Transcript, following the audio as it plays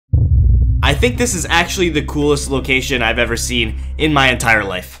I think this is actually the coolest location I've ever seen in my entire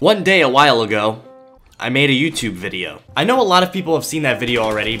life. One day a while ago, I made a YouTube video. I know a lot of people have seen that video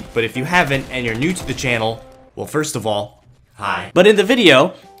already, but if you haven't and you're new to the channel, well, first of all, hi. But in the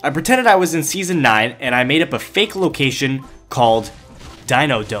video, I pretended I was in Season 9 and I made up a fake location called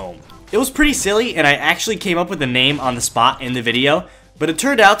Dino Dome. It was pretty silly and I actually came up with a name on the spot in the video, but it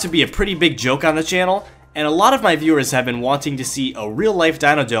turned out to be a pretty big joke on the channel, and a lot of my viewers have been wanting to see a real-life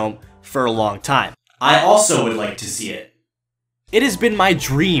Dino Dome for a long time. I also would like to see it. It has been my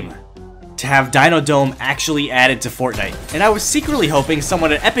dream to have Dino Dome actually added to Fortnite, and I was secretly hoping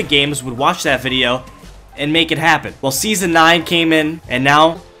someone at Epic Games would watch that video and make it happen. Well, Season 9 came in, and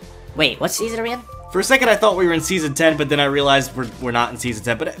now... Wait, what season are we in? For a second I thought we were in Season 10, but then I realized we're not in Season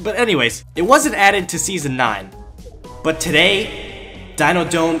 10. But anyways, it wasn't added to Season 9. But today, Dino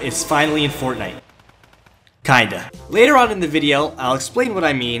Dome is finally in Fortnite. Kinda. Later on in the video, I'll explain what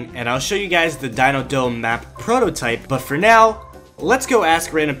I mean, and I'll show you guys the Dino Dome map prototype, but for now, let's go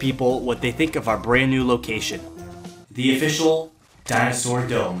ask random people what they think of our brand new location. The official Dinosaur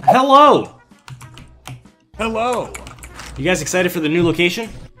Dome. Hello! Hello! You guys excited for the new location?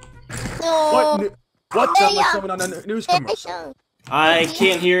 What sound like someone on a news commercial? I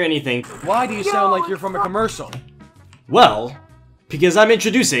can't hear anything. Why do you sound like you're from a commercial? Well, because I'm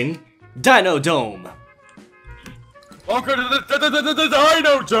introducing Dino Dome. Welcome to the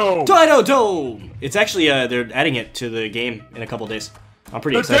Dino Dome! Dino Dome! It's actually, they're adding it to the game in a couple days. I'm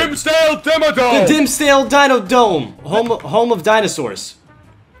pretty excited. The Dimsdale Dino Dome! The Dimsdale Dino Dome! Home of dinosaurs.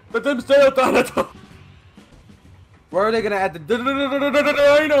 The Dimsdale Dino Dome! Where are they gonna add the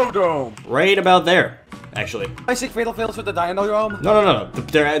Dino Dome? Right about there, actually. Basic fatal fails with the Dino Dome? No.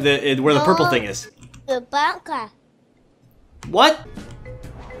 Where the purple thing is. The bunker. What?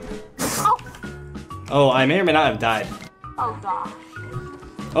 Oh, I may or may not have died. Oh gosh.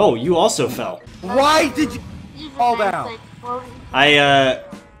 Oh, you also fell. Why did you fall down? I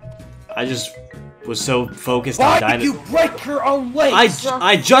just was so focused on Dino. Why did you break your own legs?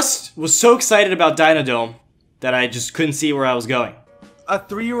 I just was so excited about Dino Dome that I just couldn't see where I was going. A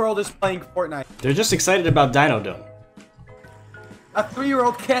 3-year-old is playing Fortnite. They're just excited about Dino Dome. A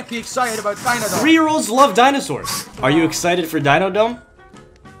 3-year-old can't be excited about Dino Dome. 3-year-olds love dinosaurs. Are you excited for Dino Dome?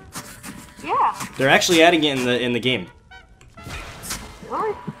 Yeah. They're actually adding it in the game.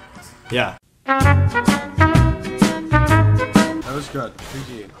 Really? Yeah. That was good.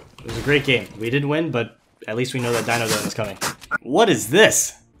 GG. It was a great game. We did win, but at least we know that Dino Dome is coming. What is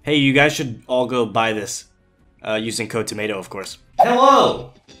this? Hey, you guys should all go buy this. Using code TOMATO, of course.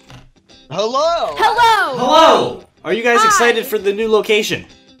 Hello! Hello! Hello! Hello! Are you guys Hi. excited for the new location?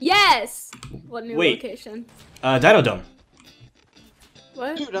 Yes! What new Wait. location? Dino Dome.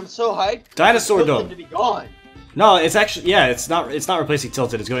 What? Dude, I'm so hyped. Dinosaur Tilted Dome. to be gone. No, it's actually, yeah, it's not replacing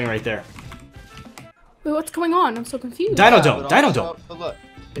Tilted, it's going right there. Wait, what's going on? I'm so confused. Dino Yeah, Dome, but Dino also- Dome. But look,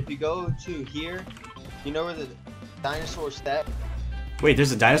 if you go to here, you know where the dinosaur step? Wait,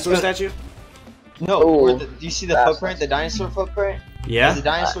 there's a dinosaur statue? No, where do you see the footprint, the dinosaur footprint? Yeah? There's a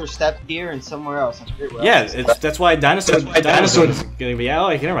dinosaur step here and somewhere else. I forget where Yeah, else. that's why dinosaur is gonna be, oh,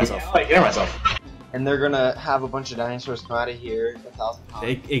 I can hear myself. And they're gonna have a bunch of dinosaurs come out of here 1,000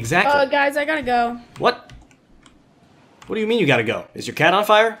 times. Exactly. Guys, I gotta go. What? What do you mean you gotta go? Is your cat on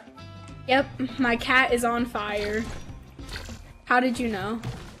fire? Yep, my cat is on fire. How did you know?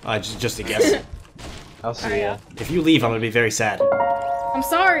 Just a guess. I'll see ya. If you leave, I'm gonna be very sad. I'm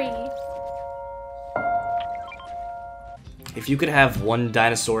sorry. If you could have one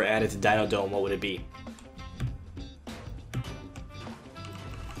dinosaur added to Dino Dome, what would it be?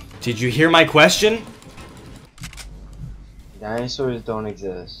 Did you hear my question? Dinosaurs don't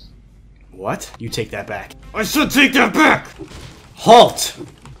exist. What? You take that back. I said take that back! Halt!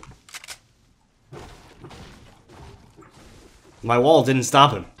 My wall didn't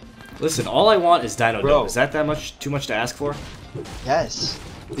stop him. Listen, all I want is Dino Dome. Is that too much to ask for? Yes.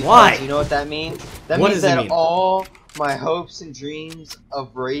 Because Why? You know what that means? That What means does it that mean? all my hopes and dreams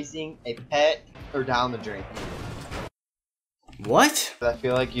of raising a pet are down the drain. What? I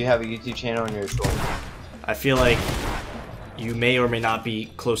feel like you have a YouTube channel on your shoulder. I feel like you may or may not be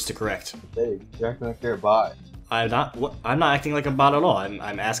close to correct. Dude, you're acting like you're a bot. I'm not acting like a bot at all.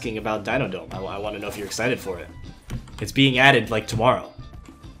 I'm asking about Dino Dome. I want to know if you're excited for it. It's being added like tomorrow.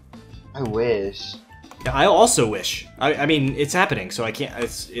 I wish. Yeah, I also wish. I mean, it's happening, so I can't.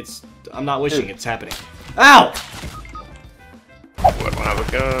 I'm not wishing. It's happening. Ow! I don't have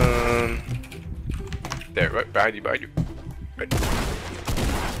a gun. There, right behind you, Right.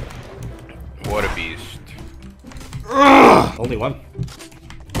 What a beast. Ugh! Only one.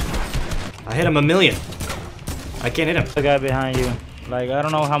 I hit him a million. I can't hit him. The guy behind you. Like, I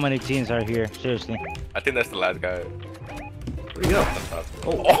don't know how many teams are here. Seriously. I think that's the last guy. Where'd he go?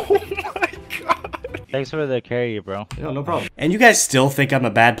 Oh my god. Thanks for the carry, bro. No problem. And you guys still think I'm a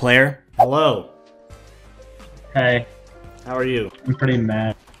bad player? Hello. Hey, How are you? I'm pretty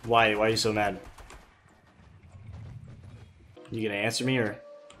mad. Why? Why are you so mad? You gonna answer me or?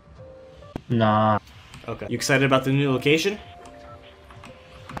 Nah, Okay. You excited about the new location?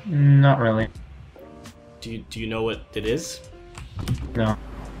 not really. Do you know what it is? No.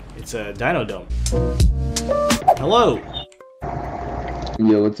 It's a Dino Dome. Hello.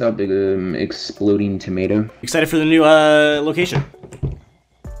 Yo, what's up, exploding tomato? Excited for the new location?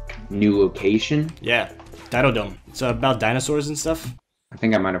 New location? Yeah, Dino Dome. It's about dinosaurs and stuff. I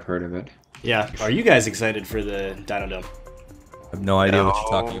think I might have heard of it. Yeah. Are you guys excited for the Dino Dome? I have no idea what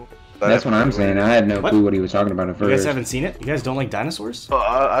you're talking about. That's what I'm saying. I had no What? clue what he was talking about at You guys first. haven't seen it? You guys don't like dinosaurs? Well,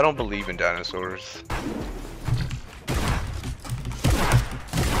 I don't believe in dinosaurs.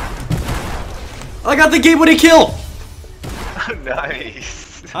 I got the game-winning kill!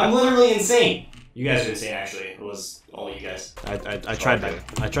 Nice. I'm literally insane. You guys are insane, actually. It was all you guys. I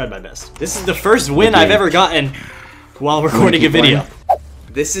tried my best. This is the first win I've ever gotten while recording a video.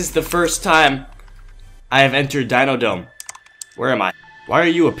 This is the first time I have entered Dino Dome. Where am I? Why are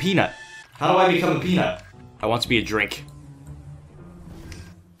you a peanut? How do I become a peanut? I want to be a drink.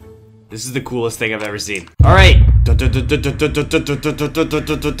 This is the coolest thing I've ever seen. Alright.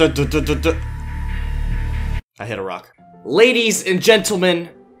 I hit a rock. Ladies and gentlemen,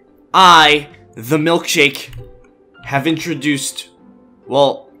 I, the milkshake, have introduced,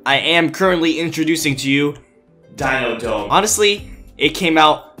 well, I am currently introducing to you Dino Dome. Honestly, it came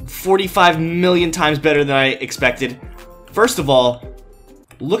out 45 million times better than I expected. First of all,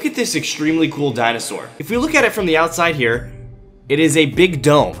 look at this extremely cool dinosaur. If we look at it from the outside here, it is a big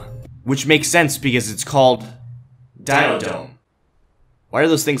dome, which makes sense because it's called Dino Dome. Why are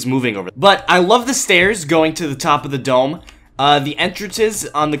those things moving over? But I love the stairs going to the top of the dome. The entrances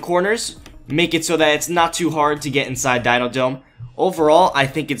on the corners make it so that it's not too hard to get inside Dino Dome. Overall, I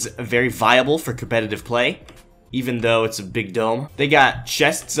think it's very viable for competitive play, even though it's a big dome. They got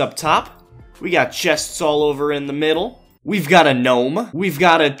chests up top. We got chests all over in the middle. We've got a gnome. We've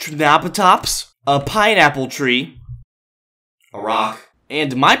got a Trinopatops, a pineapple tree, a rock,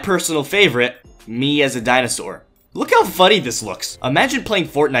 and my personal favorite, me as a dinosaur. Look how funny this looks. Imagine playing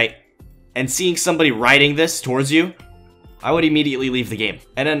Fortnite and seeing somebody riding this towards you. I would immediately leave the game.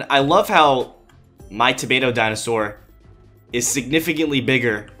 And then I love how my tomato dinosaur is significantly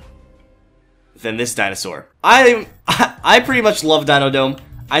bigger than this dinosaur. I pretty much love Dino Dome.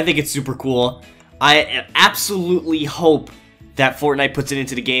 I think it's super cool. I absolutely hope that Fortnite puts it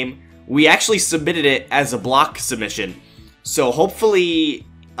into the game. We actually submitted it as a block submission. So hopefully,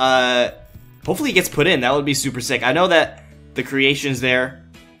 hopefully it gets put in. That would be super sick. I know that the creations there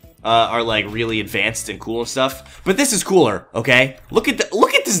are like really advanced and cool and stuff, but this is cooler. Okay, look at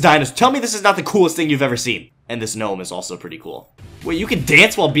this dinosaur. Tell me this is not the coolest thing you've ever seen. And this gnome is also pretty cool. Wait, you can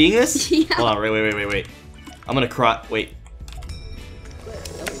dance while being this? Yeah. Hold on, wait. I'm gonna cry. Wait.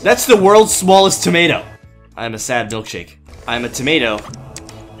 That's the world's smallest tomato. I am a sad milkshake. I am a tomato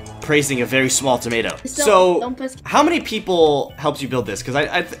praising a very small tomato. So, how many people helped you build this? Because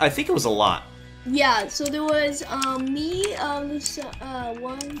I think it was a lot. Yeah, so there was me, 1,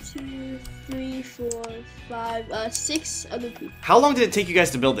 2, 3, 4, 5, 6 other people. How long did it take you guys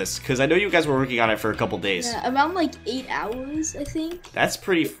to build this? Because I know you guys were working on it for a couple days. Yeah, around like 8 hours, I think. That's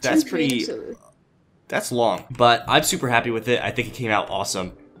pretty. That's long. But I'm super happy with it. I think it came out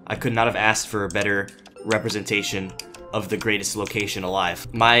awesome. I could not have asked for a better representation of the greatest location alive.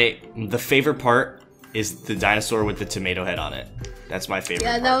 The favorite part is the dinosaur with the tomato head on it. That's my favorite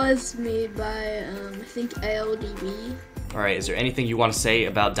part. That was made by, I think, LDB. Alright, is there anything you want to say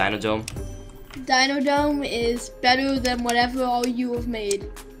about Dino Dome? Dino Dome is better than whatever all you have made.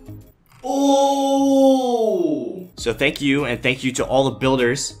 Oh! So thank you, and thank you to all the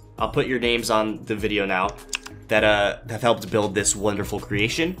builders. I'll put your names on the video now that have helped build this wonderful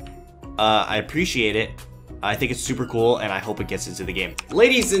creation. I appreciate it. I think it's super cool, and I hope it gets into the game.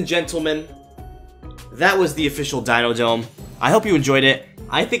 Ladies and gentlemen, that was the official Dino Dome. I hope you enjoyed it.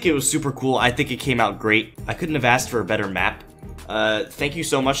 I think it was super cool. I think it came out great. I couldn't have asked for a better map. Thank you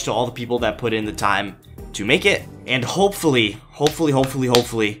so much to all the people that put in the time to make it. And hopefully,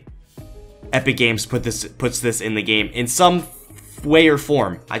 Epic Games puts this in the game in some way or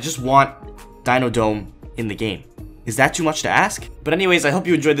form. I just want Dino Dome in the game. Is that too much to ask? But anyways, I hope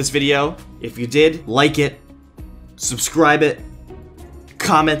you enjoyed this video. If you did, like it, subscribe it,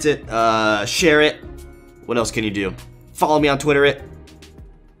 comment it, share it. What else can you do? Follow me on Twitter.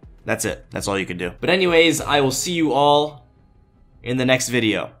 That's it. That's all you can do. But anyways, I will see you all in the next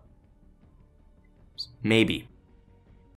video. Maybe.